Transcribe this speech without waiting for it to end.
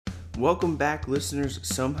Welcome back, listeners.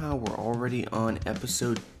 Somehow we're already on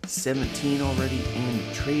episode 17 already, and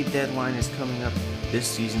the trade deadline is coming up. This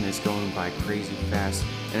season is going by crazy fast,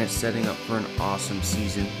 and it's setting up for an awesome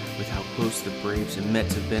season with how close the Braves and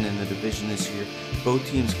Mets have been in the division this year. Both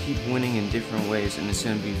teams keep winning in different ways, and it's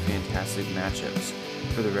going to be fantastic matchups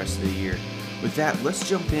for the rest of the year. With that, let's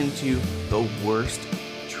jump into the worst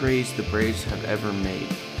trades the Braves have ever made.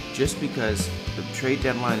 Just because the trade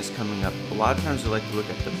deadline is coming up, a lot of times I like to look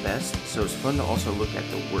at the best, so it's fun to also look at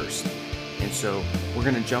the worst. And so we're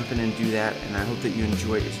going to jump in and do that, and I hope that you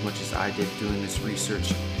enjoy it as much as I did doing this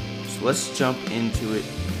research. So let's jump into it.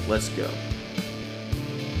 Let's go.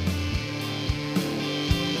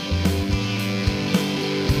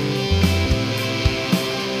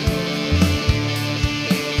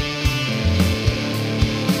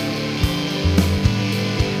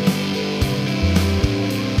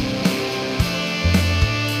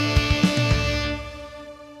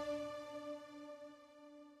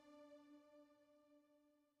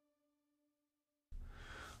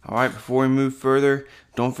 Alright, before we move further,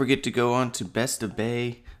 don't forget to go on to Best of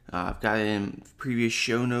Bay. I've got it in previous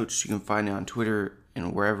show notes. You can find it on Twitter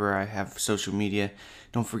and wherever I have social media.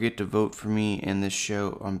 Don't forget to vote for me and this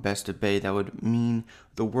show on Best of Bay. That would mean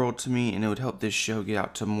the world to me, and it would help this show get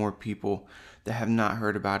out to more people that have not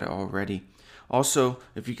heard about it already. Also,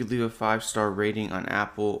 if you could leave a 5-star rating on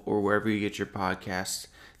Apple or wherever you get your podcasts,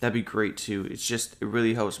 that'd be great too. It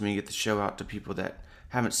really helps me get the show out to people that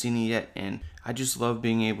haven't seen it yet, and I just love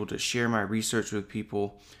being able to share my research with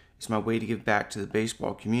people. It's my way to give back to the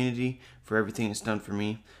baseball community for everything it's done for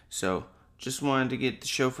me. So just wanted to get the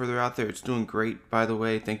show further out there. It's doing great, by the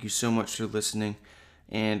way. Thank you so much for listening,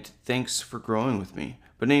 and thanks for growing with me.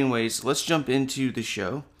 But anyways, let's jump into the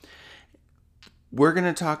show. We're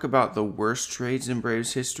going to talk about the worst trades in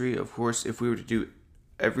Braves history. Of course, if we were to do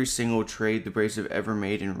every single trade the Braves have ever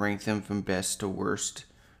made and rank them from best to worst,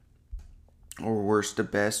 or worst to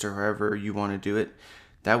best, or however you want to do it,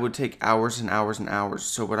 that would take hours and hours and hours.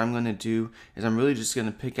 So what I'm going to do is I'm really just going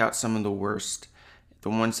to pick out some of the worst, the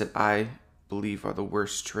ones that I believe are the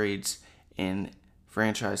worst trades in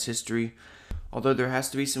franchise history. Although there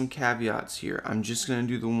has to be some caveats here. I'm just going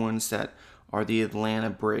to do the ones that are the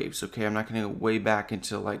Atlanta Braves, okay? I'm not going to go way back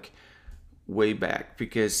into way back,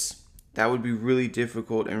 because that would be really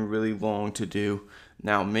difficult and really long to do.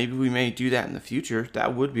 Now, maybe we may do that in the future.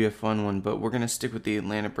 That would be a fun one, but we're going to stick with the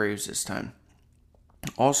Atlanta Braves this time.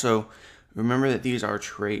 Also, remember that these are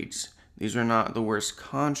trades. These are not the worst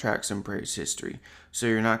contracts in Braves history. So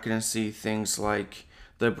you're not going to see things like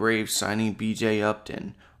the Braves signing B.J.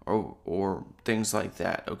 Upton or things like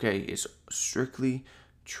that. Okay, it's strictly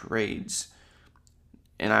trades.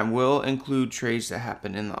 And I will include trades that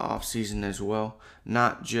happen in the offseason as well,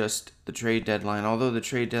 not just the trade deadline. Although the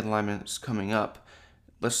trade deadline is coming up,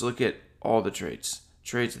 let's look at all the trades.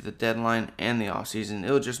 Trades at the deadline and the offseason.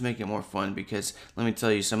 It'll just make it more fun, because let me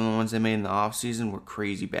tell you, some of the ones they made in the offseason were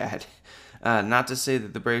crazy bad. Not to say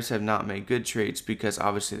that the Braves have not made good trades, because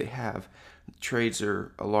obviously they have. Trades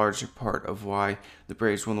are a large part of why the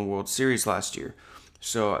Braves won the World Series last year.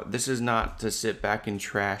 So this is not to sit back and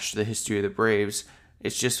trash the history of the Braves.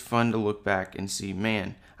 It's just fun to look back and see,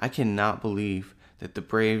 man, I cannot believe that the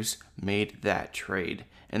Braves made that trade.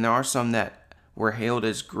 And there are some that were hailed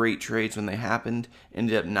as great trades when they happened,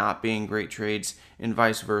 ended up not being great trades, and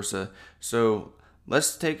vice versa. So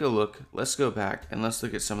let's take a look, let's go back, and let's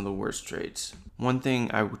look at some of the worst trades. One thing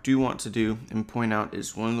I do want to do and point out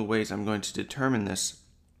is one of the ways I'm going to determine this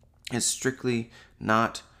is strictly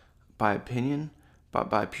not by opinion, but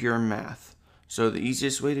by pure math. So the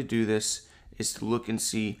easiest way to do this is to look and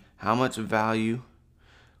see how much value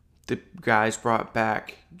the guys brought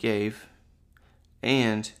back gave,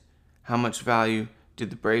 and how much value did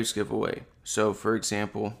the Braves give away. So, for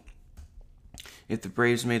example, if the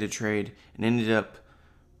Braves made a trade and ended up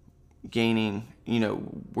gaining,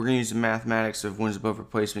 we're going to use the mathematics of wins above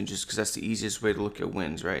replacement just because that's the easiest way to look at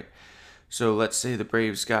wins, right? So let's say the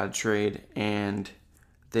Braves got a trade and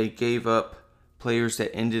they gave up players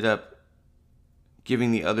that ended up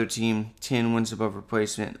giving the other team 10 wins above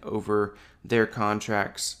replacement over their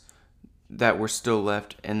contracts that were still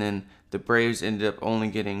left, and then the Braves ended up only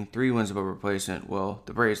getting 3 wins above replacement. Well,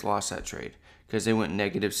 the Braves lost that trade because they went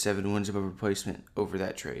 -7 wins above replacement over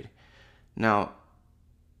that trade. Now,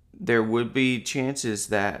 there would be chances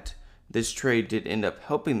that this trade did end up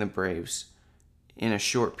helping the Braves in a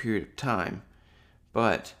short period of time,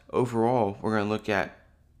 but overall, we're going to look at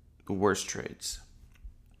the worst trades.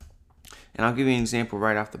 And I'll give you an example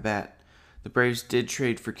right off the bat. The Braves did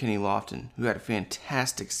trade for Kenny Lofton, who had a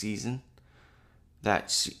fantastic season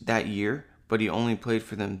that year, but he only played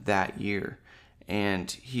for them that year.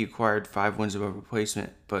 and he acquired 5 wins above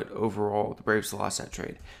replacement, but overall the Braves lost that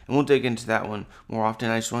trade. And we'll dig into that one more often.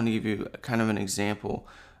 I just wanted to give you kind of an example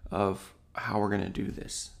of how we're going to do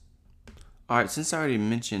this. Alright, since I already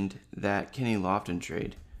mentioned that Kenny Lofton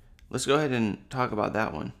trade, let's go ahead and talk about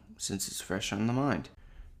that one since it's fresh on the mind.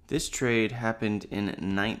 This trade happened in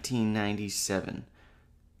 1997.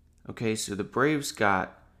 Okay, so the Braves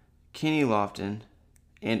got Kenny Lofton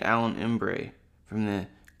and Alan Embree from the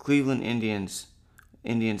Cleveland Indians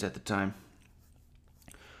at the time,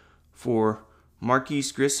 for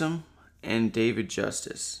Marquise Grissom and David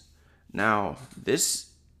Justice. Now,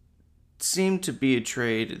 this seemed to be a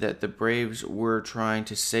trade that the Braves were trying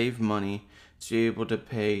to save money to be able to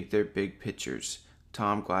pay their big pitchers,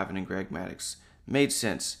 Tom Glavine and Greg Maddux. Made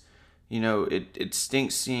sense. It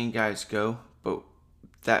stinks seeing guys go, but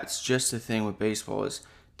that's just the thing with baseball is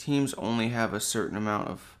teams only have a certain amount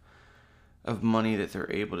of money that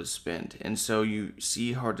they're able to spend. And so you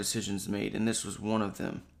see hard decisions made, and this was one of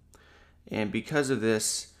them. And because of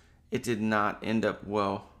this, it did not end up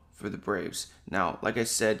well for the Braves. Now, like I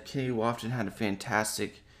said, Kenny Lofton had a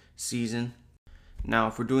fantastic season. Now,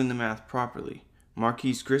 if we're doing the math properly,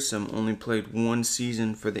 Marquise Grissom only played 1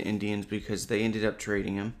 season for the Indians because they ended up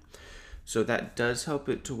trading him. So that does help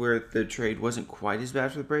it to where the trade wasn't quite as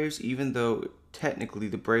bad for the Braves, even though technically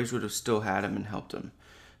the Braves would have still had him and helped him.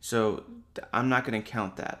 So I'm not going to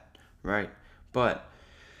count that, right? But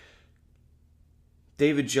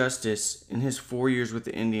David Justice, in his 4 years with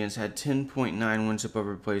the Indians, had 10.9 wins above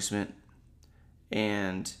replacement.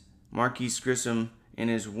 And Marquise Grissom, in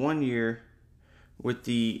his 1 year with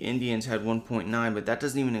the Indians, had 1.9, but that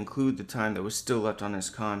doesn't even include the time that was still left on his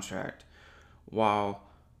contract. While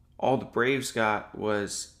all the Braves got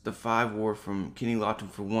was the 5 WAR from Kenny Lofton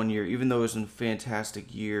for 1 year, even though it was a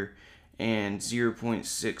fantastic year, and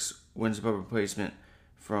 0.6 wins above replacement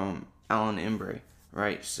from Alan Embree,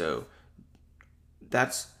 right? So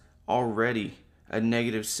that's already a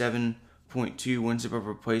negative 7.2 wins above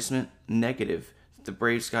replacement, negative. The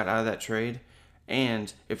Braves got out of that trade,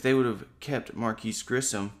 and if they would have kept Marquise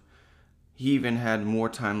Grissom, he even had more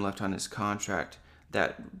time left on his contract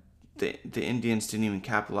that the Indians didn't even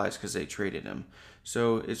capitalize because they traded him.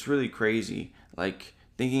 So it's really crazy, like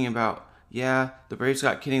thinking about, the Braves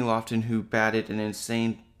got Kenny Lofton, who batted an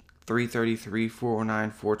insane .333,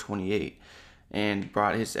 .409, .428, and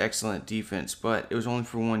brought his excellent defense, but it was only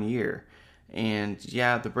for 1 year. And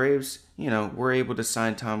the Braves, were able to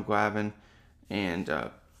sign Tom Glavine, and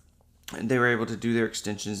they were able to do their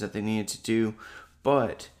extensions that they needed to do,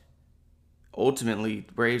 but ultimately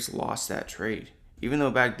the Braves lost that trade. Even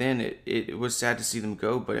though back then it was sad to see them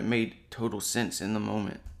go, but it made total sense in the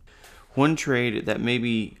moment. One trade that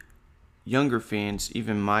maybe younger fans,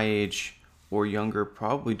 even my age or younger,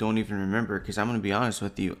 probably don't even remember, because I'm going to be honest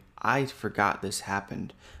with you, I forgot this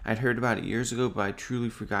happened. I'd heard about it years ago, but I truly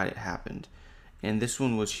forgot it happened. And this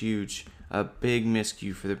one was huge, a big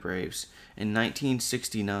miscue for the Braves. In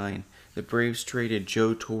 1969, the Braves traded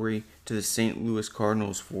Joe Torre to the St. Louis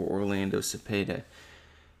Cardinals for Orlando Cepeda.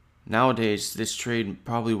 Nowadays, this trade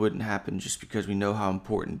probably wouldn't happen just because we know how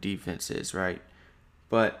important defense is, right?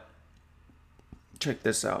 But check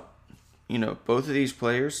this out. Both of these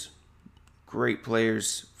players, great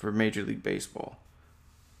players for Major League Baseball.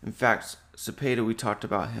 In fact, Cepeda, we talked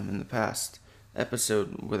about him in the past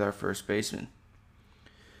episode with our first baseman.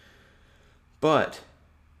 But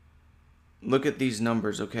look at these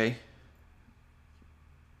numbers, okay?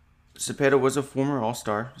 Cepeda was a former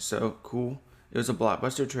All-Star, so cool. It was a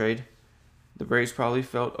blockbuster trade. The Braves probably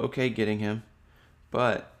felt okay getting him,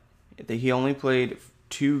 but he only played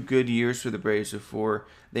 2 good years for the Braves before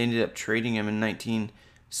they ended up trading him in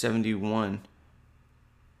 1971.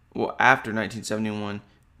 Well, after 1971,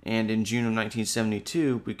 and in June of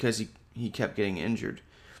 1972, because he kept getting injured.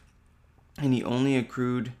 And he only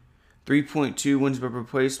accrued 3.2 wins above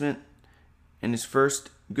replacement in his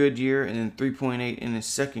first good year, and then 3.8 in his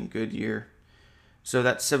second good year. So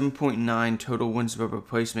that's 7.9 total wins above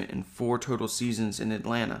replacement in 4 total seasons in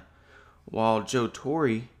Atlanta. While Joe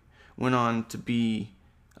Torre went on to be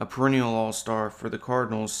a perennial All-Star for the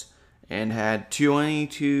Cardinals and had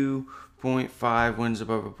 22.5 wins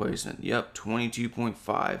above replacement. Yep,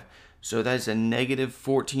 22.5. So that's a negative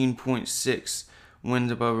 14.6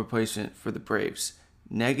 wins above replacement for the Braves.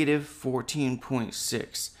 Negative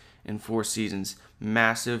 14.6 in 4 seasons.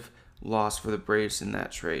 Massive loss for the Braves in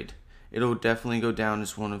that trade. It'll definitely go down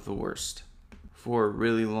as one of the worst for a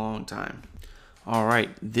really long time. Alright,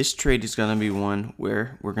 this trade is going to be one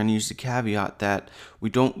where we're going to use the caveat that we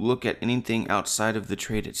don't look at anything outside of the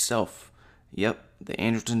trade itself. Yep, the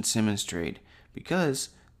Andrelton Simmons trade. Because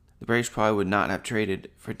the Braves probably would not have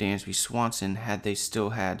traded for Dansby Swanson had they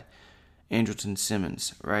still had Andrelton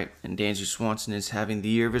Simmons, right? And Dansby Swanson is having the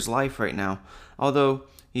year of his life right now. Although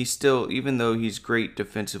he's still, even though he's great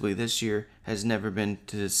defensively this year, has never been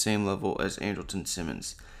to the same level as Andrelton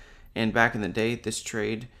Simmons. And back in the day, this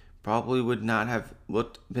trade probably would not have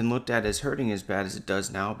been looked at as hurting as bad as it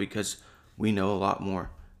does now because we know a lot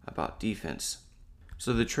more about defense.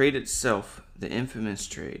 So the trade itself, the infamous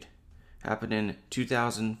trade, happened in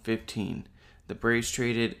 2015. The Braves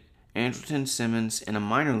traded Andrelton Simmons and a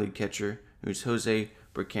minor league catcher who's Jose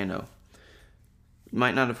Briceno. You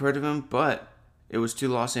might not have heard of him, but it was to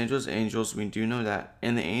Los Angeles Angels. We do know that.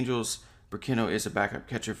 And the Angels, Briceno is a backup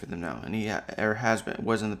catcher for them now, and he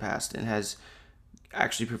was in the past, and has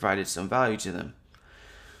actually provided some value to them.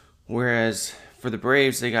 Whereas for the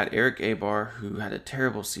Braves, they got Eric Abar, who had a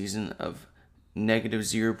terrible season of negative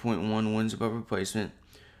 0.1 wins above replacement.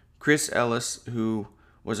 Chris Ellis, who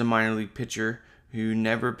was a minor league pitcher who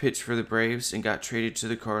never pitched for the Braves and got traded to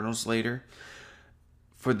the Cardinals later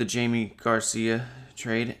for the Jamie Garcia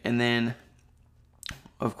trade. And then,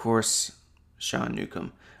 of course, Sean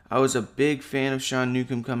Newcomb. I was a big fan of Sean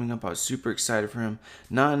Newcomb coming up. I was super excited for him.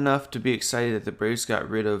 Not enough to be excited that the Braves got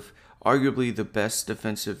rid of arguably the best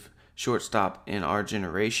defensive shortstop in our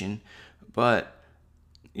generation. But,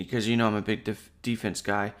 because you know I'm a big defense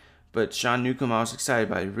guy. But Sean Newcomb I was excited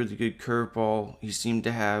about. A really good curveball. He seemed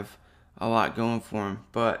to have a lot going for him.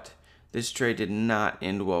 But this trade did not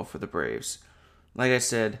end well for the Braves. Like I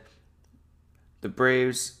said, the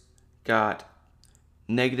Braves got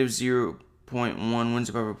negative 0.1 wins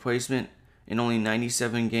above replacement in only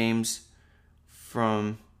 97 games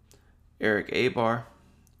from Eric Abar.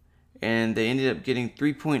 And they ended up getting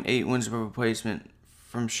 3.8 wins above replacement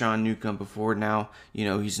from Sean Newcomb before now,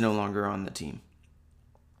 he's no longer on the team.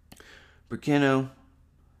 Briceno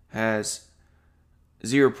has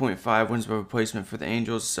 0.5 wins above replacement for the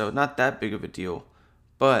Angels, so not that big of a deal.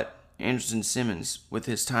 But Andrelton Simmons, with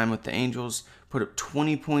his time with the Angels, put up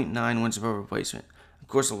 20.9 wins above replacement. Of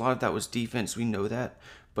course, a lot of that was defense, we know that,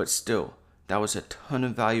 but still, that was a ton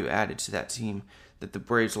of value added to that team that the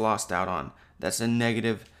Braves lost out on. That's a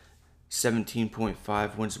negative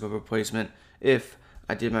 17.5 wins above replacement, if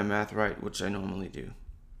I did my math right, which I normally do.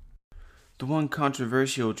 The one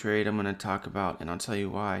controversial trade I'm going to talk about, and I'll tell you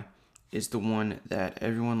why, is the one that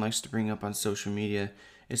everyone likes to bring up on social media.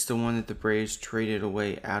 It's the one that the Braves traded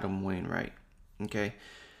away Adam Wainwright. Okay?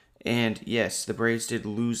 And yes, the Braves did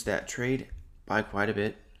lose that trade by quite a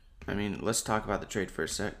bit. I mean, let's talk about the trade for a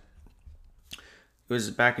sec. It was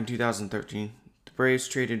back in 2013. The Braves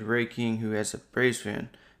traded Ray King, who, as a Braves fan,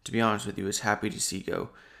 to be honest with you, was happy to see go.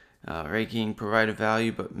 Ray King provided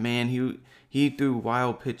value, but man, he threw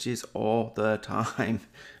wild pitches all the time.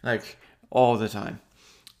 Like, all the time.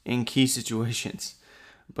 In key situations.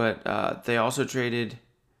 But they also traded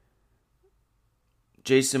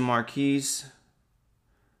Jason Marquez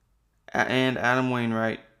and Adam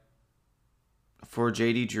Wainwright for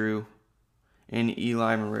J.D. Drew and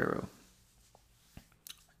Eli Marrero.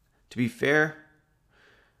 To be fair,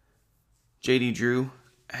 J.D. Drew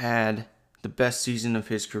had the best season of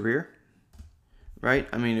his career, right?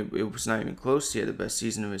 I mean, it was not even close. He had the best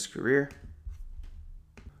season of his career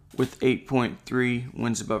with 8.3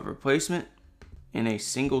 wins above replacement in a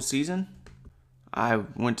single season. I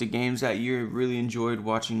went to games that year, really enjoyed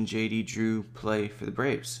watching J.D. Drew play for the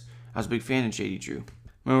Braves. I was a big fan of J.D. Drew.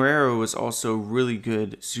 Marrero was also a really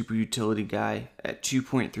good super utility guy at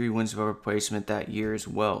 2.3 wins above replacement that year as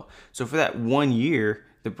well. So for that 1 year,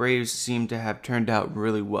 the Braves seemed to have turned out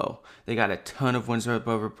really well. They got a ton of wins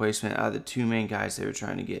above replacement out of the two main guys they were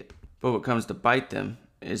trying to get. But what comes to bite them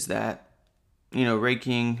is that, Ray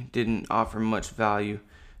King didn't offer much value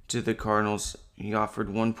to the Cardinals. He offered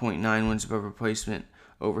 1.9 wins above replacement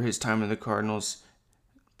over his time with the Cardinals.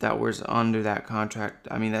 That was under that contract.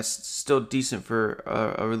 I mean, that's still decent for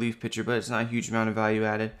a relief pitcher, but it's not a huge amount of value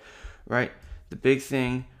added, right? The big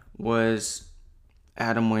thing was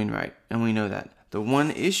Adam Wainwright, and we know that. The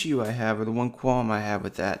one issue I have, or the one qualm I have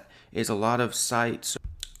with that, is a lot of sites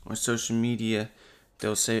or social media,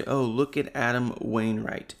 they'll say, oh, look at Adam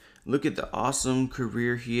Wainwright. Look at the awesome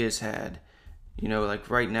career he has had. Like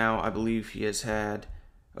right now, I believe he has had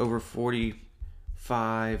over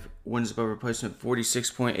 45 wins above replacement,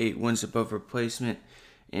 46.8 wins above replacement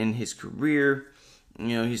in his career.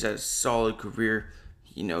 He's had a solid career.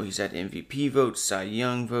 He's had MVP votes, Cy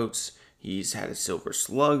Young votes. He's had a Silver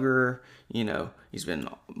Slugger. He's been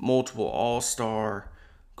multiple All-Star,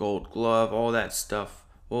 Gold Glove, all that stuff.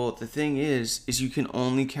 Well, the thing is you can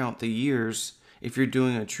only count the years if you're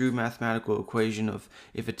doing a true mathematical equation of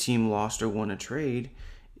if a team lost or won a trade.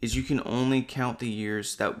 is you can only count the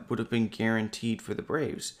years that would have been guaranteed for the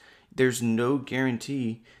Braves. There's no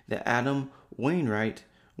guarantee that Adam Wainwright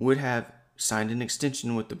would have signed an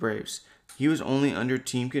extension with the Braves. He was only under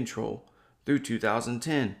team control through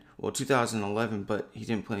 2010. Well, 2011, but he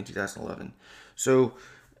didn't play in 2011. So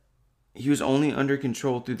he was only under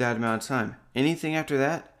control through that amount of time. Anything after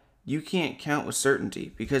that, you can't count with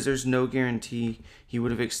certainty because there's no guarantee he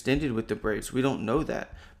would have extended with the Braves. We don't know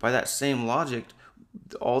that. By that same logic,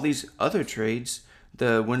 all these other trades,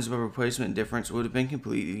 the wins above replacement difference would have been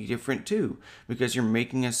completely different too, because you're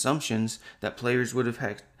making assumptions that players would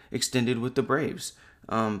have extended with the Braves.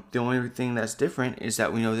 The only thing that's different is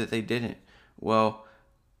that we know that they didn't. Well,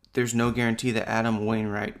 there's no guarantee that Adam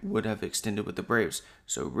Wainwright would have extended with the Braves.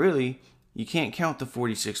 So really, you can't count the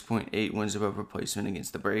 46.8 wins above replacement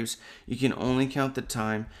against the Braves. You can only count the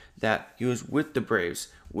time that he was with the Braves,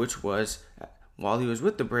 which was, while he was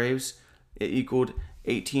with the Braves, it equaled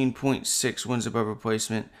 18.6 wins above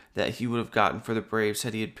replacement that he would have gotten for the Braves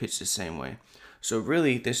had he had pitched the same way. So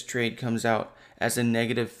really, this trade comes out as a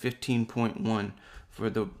negative 15.1 for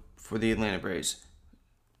the Atlanta Braves.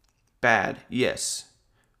 Bad, yes,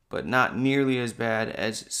 but not nearly as bad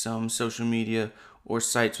as some social media or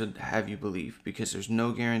sites would have you believe, because there's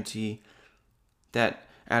no guarantee that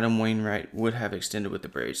Adam Wainwright would have extended with the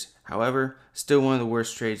Braves. However, still one of the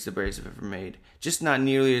worst trades the Braves have ever made. Just not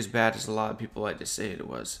nearly as bad as a lot of people like to say it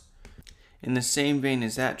was. In the same vein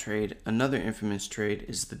as that trade, another infamous trade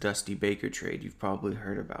is the Dusty Baker trade you've probably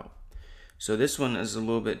heard about. So this one is a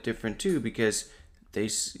little bit different too, because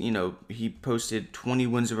he posted 20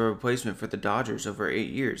 wins above replacement for the Dodgers over 8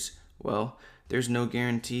 years. Well, there's no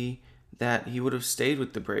guarantee that he would have stayed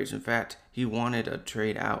with the Braves. In fact, he wanted a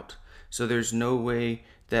trade out. So there's no way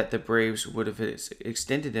that the Braves would have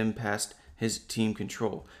extended him past his team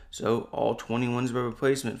control. So all 20 wins above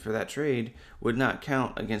replacement for that trade would not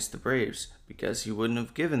count against the Braves because he wouldn't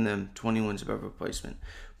have given them 20 wins above replacement.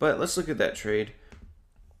 But let's look at that trade.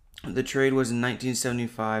 The trade was in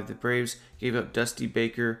 1975. The Braves gave up Dusty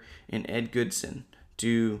Baker and Ed Goodson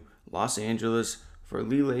to Los Angeles for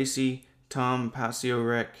Lee Lacy, Tom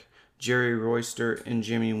Paciorek, Jerry Royster, and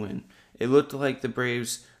Jimmy Wynn. It looked like the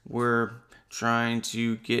Braves were trying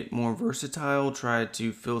to get more versatile, try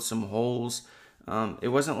to fill some holes. It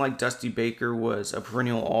wasn't like Dusty Baker was a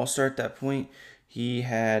perennial all-star at that point. He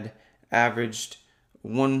had averaged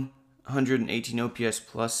 118 OPS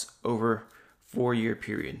plus over 4-year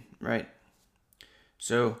period, right?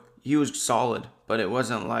 So he was solid, but it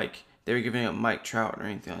wasn't like they were giving up Mike Trout or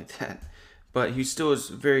anything like that. But he still was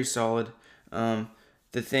very solid.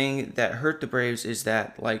 The thing that hurt the Braves is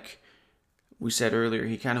that, like we said earlier,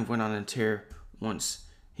 he kind of went on a tear once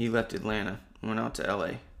he left Atlanta and went out to LA.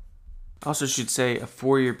 I also should say a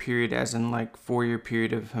 4-year period, as in like 4-year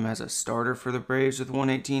period of him as a starter for the Braves with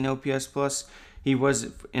 118 OPS plus. He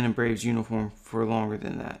was in a Braves uniform for longer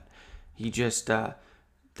than that. He just, that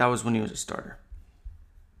was when he was a starter.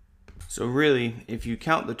 So really, if you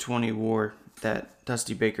count the 20 WAR that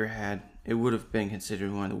Dusty Baker had, it would have been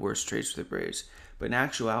considered one of the worst trades for the Braves. But in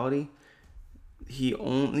actuality,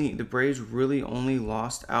 the Braves really only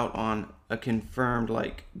lost out on a confirmed,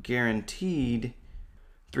 like guaranteed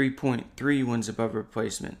 3.3 wins above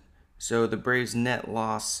replacement. So the Braves' net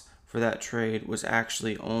loss for that trade was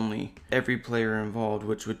actually only every player involved,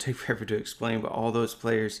 which would take forever to explain, but all those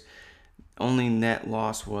players, only net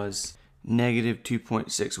loss was negative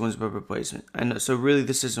 2.6 wins above replacement. And so really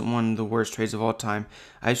this isn't one of the worst trades of all time.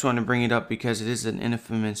 I just wanted to bring it up because it is an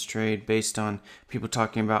infamous trade based on people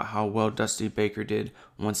talking about how well Dusty Baker did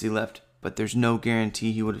once he left. But there's no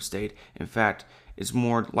guarantee he would have stayed. In fact, it's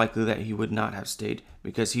more likely that he would not have stayed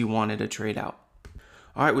because he wanted a trade out.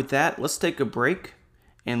 Alright, with that, let's take a break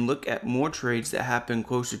and look at more trades that happened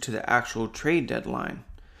closer to the actual trade deadline.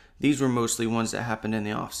 These were mostly ones that happened in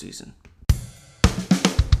the offseason.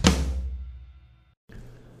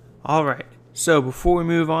 Alright, so before we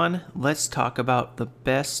move on, let's talk about the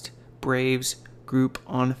best Braves group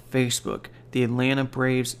on Facebook, the Atlanta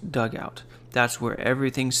Braves Dugout. That's where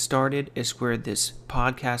everything started. It's where this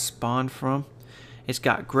podcast spawned from. It's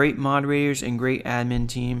got great moderators and great admin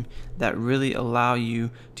team that really allow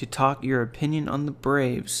you to talk your opinion on the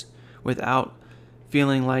Braves without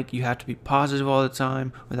feeling like you have to be positive all the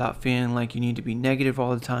time, without feeling like you need to be negative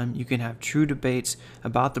all the time. You can have true debates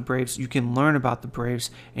about the Braves. You can learn about the Braves,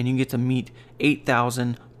 and you get to meet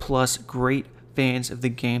 8,000 plus great fans of the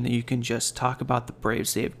game that you can just talk about the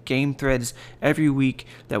Braves. They have game threads every week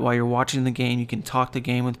that while you're watching the game, you can talk the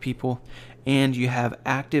game with people. And you have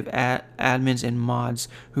active admins and mods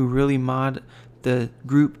who really mod the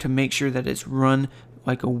group to make sure that it's run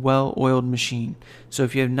like a well-oiled machine. So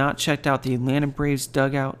if you have not checked out the Atlanta Braves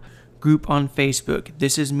Dugout group on Facebook,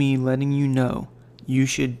 this is me letting you know you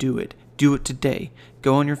should do it. Do it today.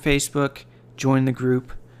 Go on your Facebook, join the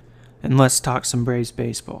group, and let's talk some Braves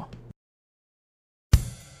baseball.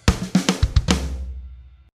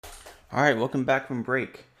 Alright, welcome back from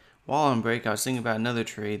break. While on break, I was thinking about another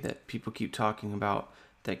trade that people keep talking about.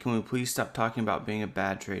 That can we please stop talking about being a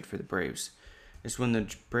bad trade for the Braves? It's when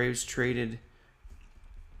the Braves traded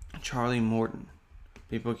Charlie Morton.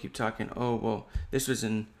 People keep talking, oh, well, this was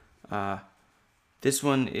in, this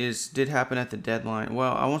one did happen at the deadline.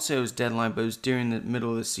 Well, I won't say it was deadline, but it was during the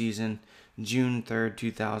middle of the season, June 3rd,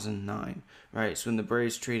 2009. Right, so when the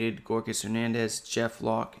Braves traded Gorkis Hernandez, Jeff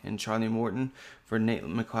Locke, and Charlie Morton for Nate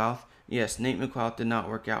McLouth. Yes, Nate McLouth did not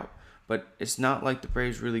work out, but it's not like the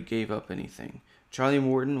Braves really gave up anything. Charlie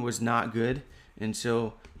Morton was not good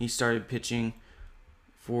until he started pitching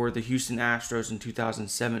for the Houston Astros in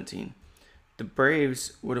 2017. The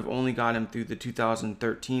Braves would have only got him through the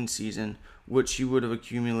 2013 season, which he would have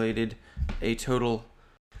accumulated a total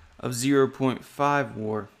of 0.5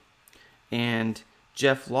 WAR. And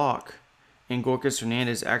Jeff Locke and Gorkis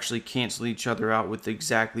Hernandez actually cancel each other out with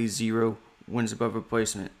exactly 0 wins above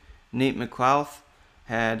replacement. Nate McLouth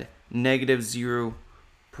had negative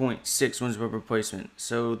 0.6 wins above replacement.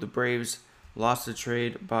 So the Braves lost the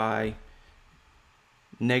trade by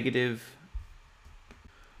negative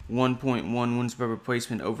 1.1 wins above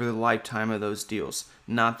replacement over the lifetime of those deals.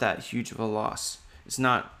 Not that huge of a loss. It's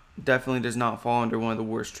not, definitely does not fall under one of the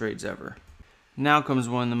worst trades ever. Now comes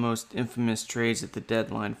one of the most infamous trades at the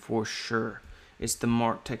deadline for sure. It's the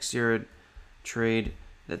Mark Teixeira trade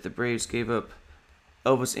that the Braves gave up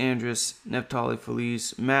Elvis Andrus, Neftali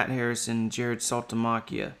Feliz, Matt Harrison, Jared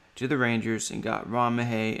Saltalamacchia to the Rangers and got Ron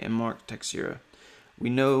Mahay and Mark Teixeira. We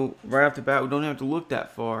know right off the bat, we don't have to look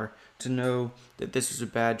that far to know that this was a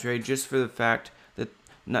bad trade, just for the fact that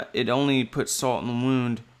it only put salt in the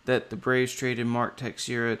wound that the Braves traded Mark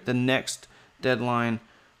Teixeira the next deadline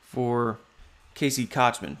for Casey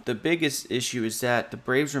Kotchman. The biggest issue is that the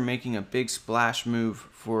Braves are making a big splash move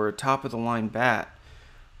for a top-of-the-line bat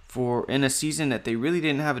in a season that they really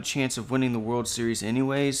didn't have a chance of winning the World Series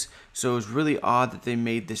anyways, so it was really odd that they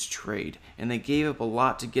made this trade. And they gave up a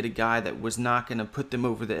lot to get a guy that was not going to put them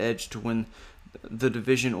over the edge to win the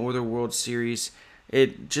division or the World Series.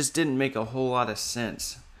 It just didn't make a whole lot of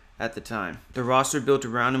sense at the time. The roster built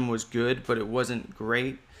around him was good, but it wasn't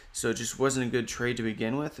great, so it just wasn't a good trade to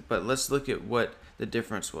begin with. But let's look at what the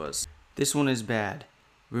difference was. This one is bad.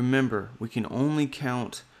 Remember, we can only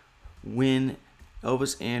count when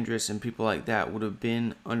Elvis Andrus and people like that would have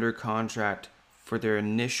been under contract for their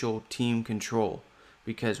initial team control,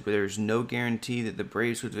 because there's no guarantee that the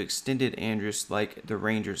Braves would have extended Andrus like the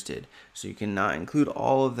Rangers did. So you cannot include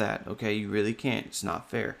all of that, okay? You really can't. It's not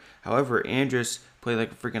fair. However, Andrus played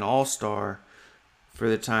like a freaking all-star for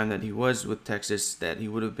the time that he was with Texas, that he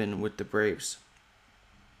would have been with the Braves.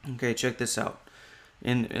 Okay, check this out.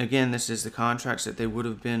 And again, this is the contracts that they would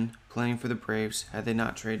have been playing for the Braves had they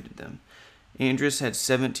not traded them. Andrus had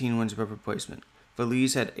 17 wins above replacement.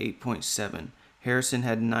 Feliz had 8.7. Harrison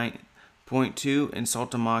had 9.2, and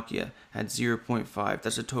Saltalamacchia had 0.5.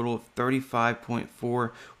 That's a total of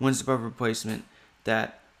 35.4 wins above replacement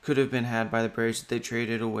that could have been had by the Braves if they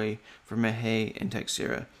traded away for Mahay and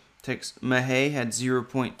Teixeira. Mahay had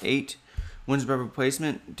 0.8 wins above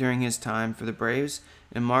replacement during his time for the Braves,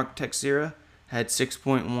 and Mark Teixeira had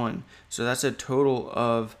 6.1. So that's a total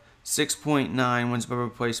of 6.9 wins above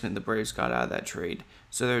replacement the Braves got out of that trade.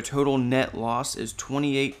 So their total net loss is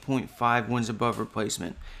 28.5 wins above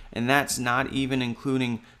replacement. And that's not even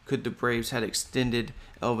including could the Braves had extended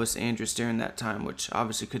Elvis Andrus during that time, which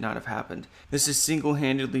obviously could not have happened. This is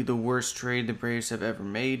single-handedly the worst trade the Braves have ever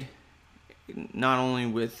made. Not only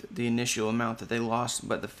with the initial amount that they lost,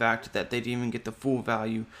 but the fact that they didn't even get the full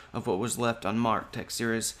value of what was left on Mark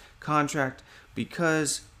Teixeira's contract,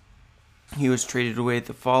 because he was traded away at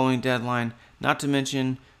the following deadline. Not to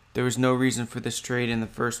mention, there was no reason for this trade in the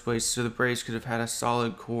first place, so the Braves could have had a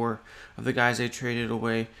solid core of the guys they traded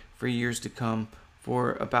away for years to come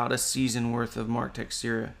for about a season worth of Mark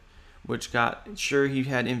Teixeira, which sure, he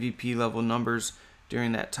had MVP level numbers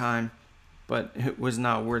during that time, but it was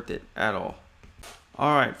not worth it at all.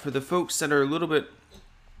 Alright, for the folks that are a little bit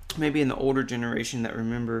maybe in the older generation that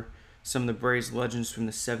remember some of the Braves legends from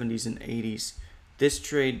the 70s and 80s, this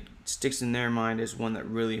trade sticks in their mind as one that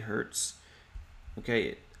really hurts.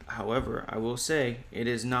 Okay, however, I will say it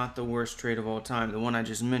is not the worst trade of all time. The one I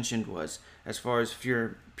just mentioned was, as far as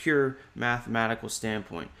pure mathematical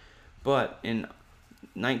standpoint. But in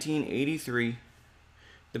 1983,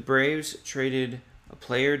 the Braves traded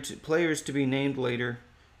players to be named later,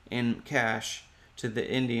 and cash to the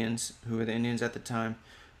Indians, who were the Indians at the time,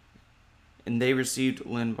 and they received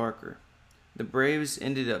Lynn Barker. The Braves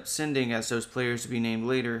ended up sending as those players to be named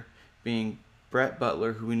later, being Brett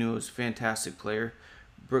Butler, who we knew was a fantastic player,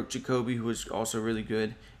 Brooke Jacoby, who was also really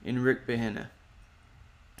good, and Rick Bahena.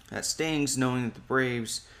 That stings knowing that the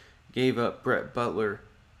Braves gave up Brett Butler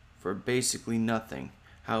for basically nothing.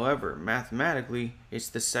 However, mathematically, it's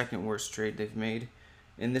the second worst trade they've made,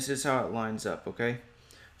 and this is how it lines up, okay?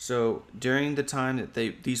 So during the time that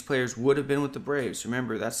these players would have been with the Braves,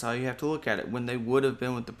 remember, that's how you have to look at it. When they would have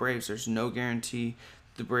been with the Braves, there's no guarantee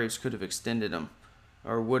the Braves could have extended them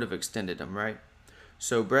or would have extended them, right?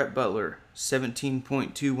 So Brett Butler,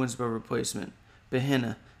 17.2 wins above replacement.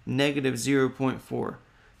 Bahena, negative 0.4.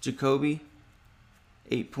 Jacoby,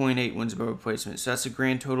 8.8 wins above replacement. So that's a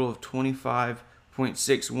grand total of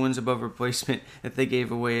 25.6 wins above replacement that they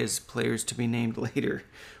gave away as players to be named later.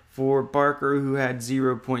 For Barker, who had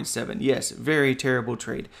 0.7. Yes, very terrible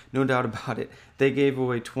trade. No doubt about it. They gave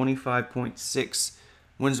away 25.6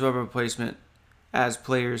 wins above replacement as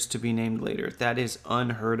players to be named later. That is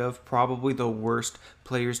unheard of. Probably the worst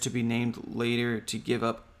players to be named later to give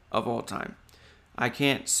up of all time. I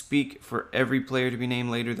can't speak for every player to be named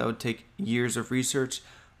later. That would take years of research,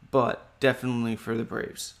 but definitely for the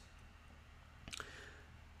Braves.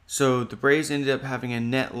 So the Braves ended up having a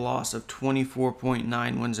net loss of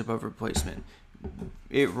 24.9 wins above replacement.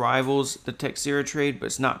 It rivals the Teixeira trade, but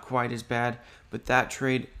it's not quite as bad. But that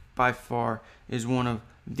trade, by far, is one of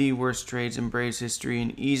the worst trades in Braves history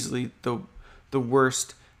and easily the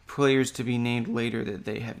worst players to be named later that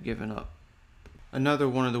they have given up. Another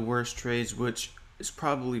one of the worst trades, which is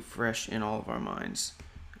probably fresh in all of our minds,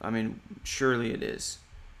 I mean, surely it is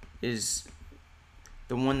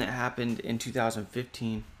the one that happened in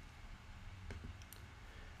 2015,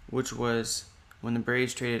 which was when the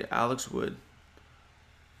Braves traded Alex Wood,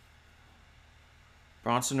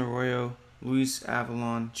 Bronson Arroyo, Luis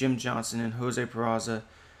Avalon, Jim Johnson, and Jose Peraza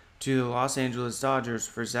to the Los Angeles Dodgers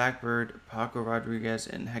for Zach Bird, Paco Rodriguez,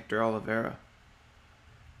 and Hector Oliveira.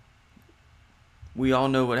 We all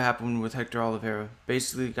know what happened with Hector Oliveira.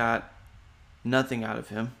 Basically got nothing out of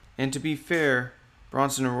him. And to be fair,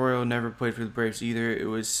 Bronson Arroyo never played for the Braves either. It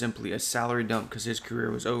was simply a salary dump because his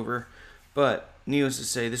career was over. But needless to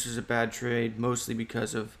say, this was a bad trade, mostly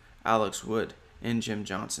because of Alex Wood and Jim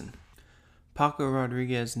Johnson. Paco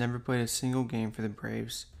Rodriguez never played a single game for the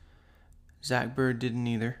Braves. Zach Bird didn't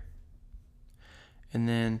either. And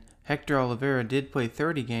then Hector Oliveira did play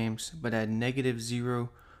 30 games, but had negative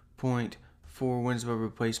 0.4 wins above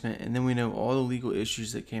replacement. And then we know all the legal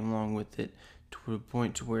issues that came along with it to a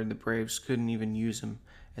point to where the Braves couldn't even use him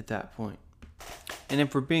at that point. And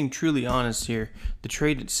if we're being truly honest here, the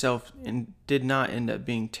trade itself did not end up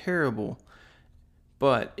being terrible,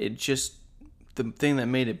 but it just, the thing that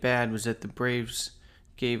made it bad was that the Braves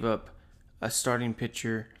gave up a starting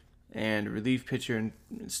pitcher and relief pitcher and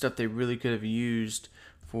stuff they really could have used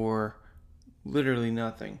for literally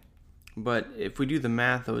nothing. But if we do the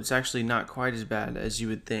math, though, it's actually not quite as bad as you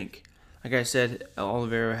would think. Like I said,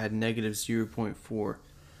 Oliveira had negative 0.4.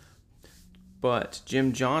 But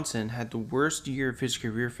Jim Johnson had the worst year of his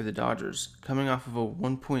career for the Dodgers. Coming off of a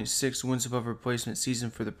 1.6 wins above replacement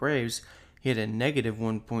season for the Braves, he had a negative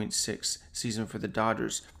 1.6 season for the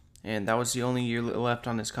Dodgers. And that was the only year left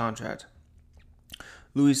on his contract.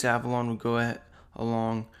 Luis Avalon would go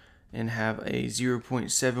along and have a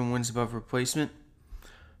 0.7 wins above replacement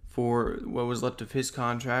for what was left of his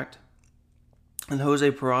contract. And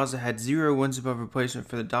Jose Peraza had 0 wins above replacement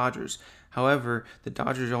for the Dodgers. However, the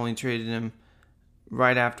Dodgers only traded him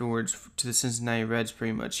right afterwards to the Cincinnati Reds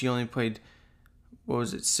pretty much. He only played,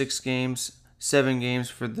 7 games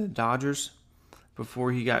for the Dodgers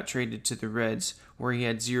before he got traded to the Reds, where he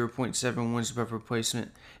had 0.7 wins above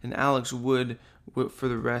replacement. And Alex Wood, for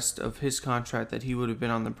the rest of his contract that he would have been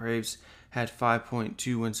on the Braves, had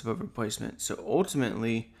 5.2 wins above replacement. So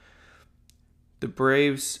ultimately, the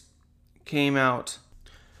Braves came out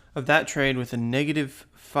of that trade with a negative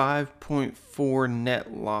 5.4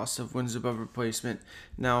 net loss of wins above replacement.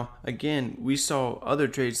 Now, again, we saw other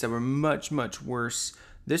trades that were much, much worse.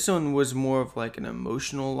 This one was more of like an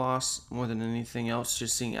emotional loss more than anything else,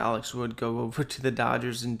 just seeing Alex Wood go over to the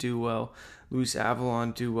Dodgers and do well, Luis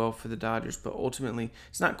Avalon do well for the Dodgers, but ultimately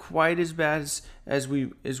it's not quite as bad as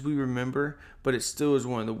we remember, but it still is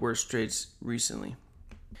one of the worst trades recently.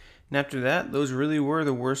 And after that, those really were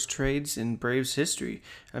the worst trades in Braves history.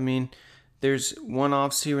 I mean, there's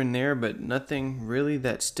one-offs here and there, but nothing really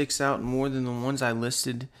that sticks out more than the ones I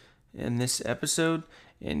listed in this episode.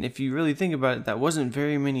 And if you really think about it, that wasn't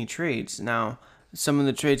very many trades. Now, some of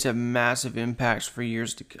the trades have massive impacts for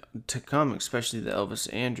years to come, especially the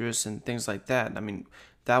Elvis Andrus and things like that. I mean,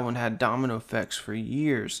 that one had domino effects for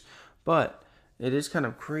years. But it is kind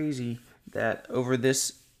of crazy that over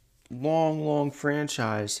this long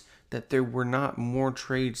franchise that there were not more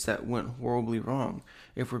trades that went horribly wrong.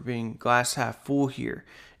 If we're being glass half full here,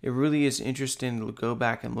 it really is interesting to go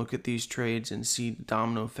back and look at these trades and see the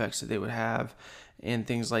domino effects that they would have and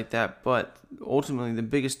things like that. But ultimately, the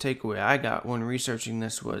biggest takeaway I got when researching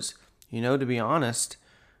this was, to be honest,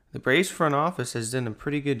 the Braves front office has done a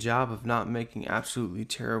pretty good job of not making absolutely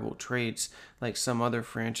terrible trades like some other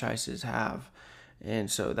franchises have.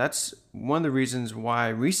 And so that's one of the reasons why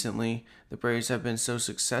recently the Braves have been so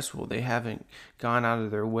successful. They haven't gone out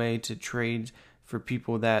of their way to trade for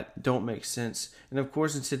people that don't make sense. And of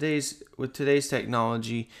course, with today's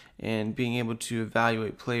technology and being able to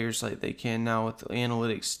evaluate players like they can now with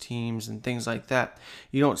analytics teams and things like that,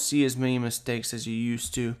 you don't see as many mistakes as you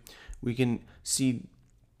used to. We can see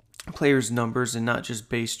players' numbers and not just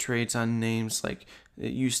base trades on names like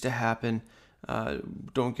it used to happen.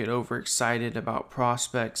 Don't get overexcited about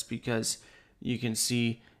prospects because you can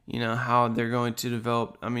see, how they're going to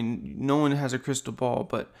develop. I mean, no one has a crystal ball,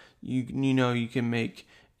 but you can make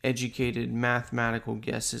educated mathematical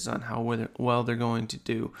guesses on how well they're going to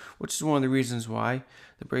do, which is one of the reasons why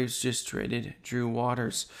the Braves just traded Drew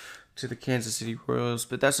Waters to the Kansas City Royals.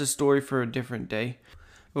 But that's a story for a different day.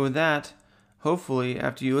 But with that, hopefully,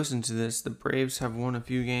 after you listen to this, the Braves have won a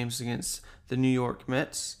few games against the New York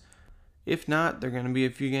Mets. If not, they're going to be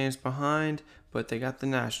a few games behind, but they got the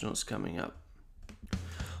Nationals coming up.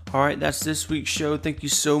 Alright, that's this week's show. Thank you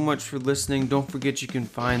so much for listening. Don't forget you can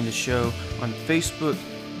find the show on Facebook,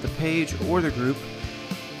 the page, or the group.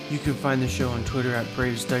 You can find the show on Twitter at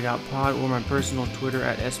Braves Dugout Pod or my personal Twitter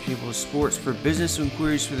at SPeopleSports. For business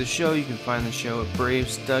inquiries for the show, you can find the show at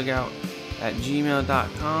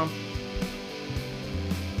bravesdugout@gmail.com.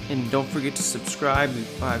 And don't forget to subscribe, leave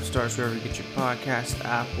 5 stars wherever you get your podcast,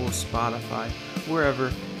 Apple, Spotify,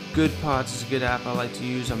 wherever. Good Pods is a good app I like to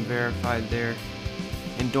use. I'm verified there.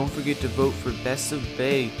 And don't forget to vote for Best of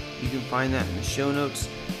Bay. You can find that in the show notes.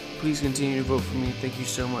 Please continue to vote for me. Thank you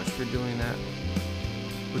so much for doing that,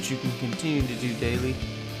 which you can continue to do daily.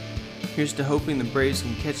 Here's to hoping the Braves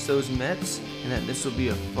can catch those Mets and that this will be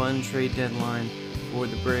a fun trade deadline for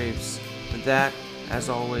the Braves. With that, as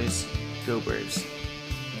always, go Braves.